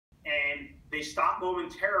they stop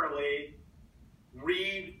momentarily,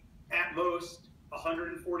 read at most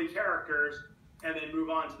 140 characters, and then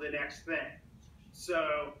move on to the next thing.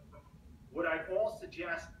 So what I'd all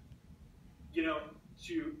suggest,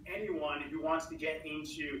 to anyone who wants to get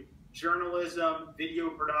into journalism, video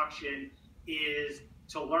production, is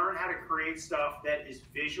to learn how to create stuff that is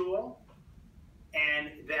visual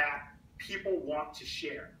and that people want to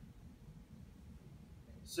share.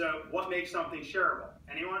 So what makes something shareable?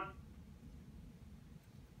 Anyone?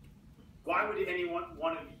 Why would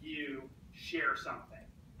one of you share something?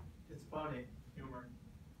 It's funny, humor.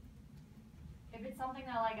 If it's something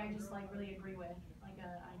that I just really agree with, like an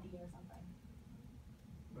idea or something.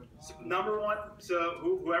 So, number one, so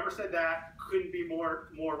whoever said that couldn't be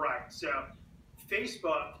more right. So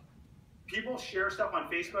Facebook, people share stuff on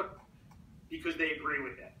Facebook because they agree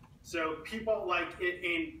with it. So people like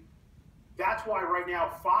it, that's why right now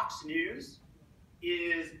Fox News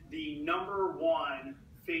is the #1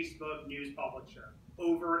 Facebook news publisher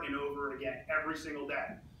over and over again every single day,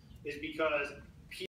 is because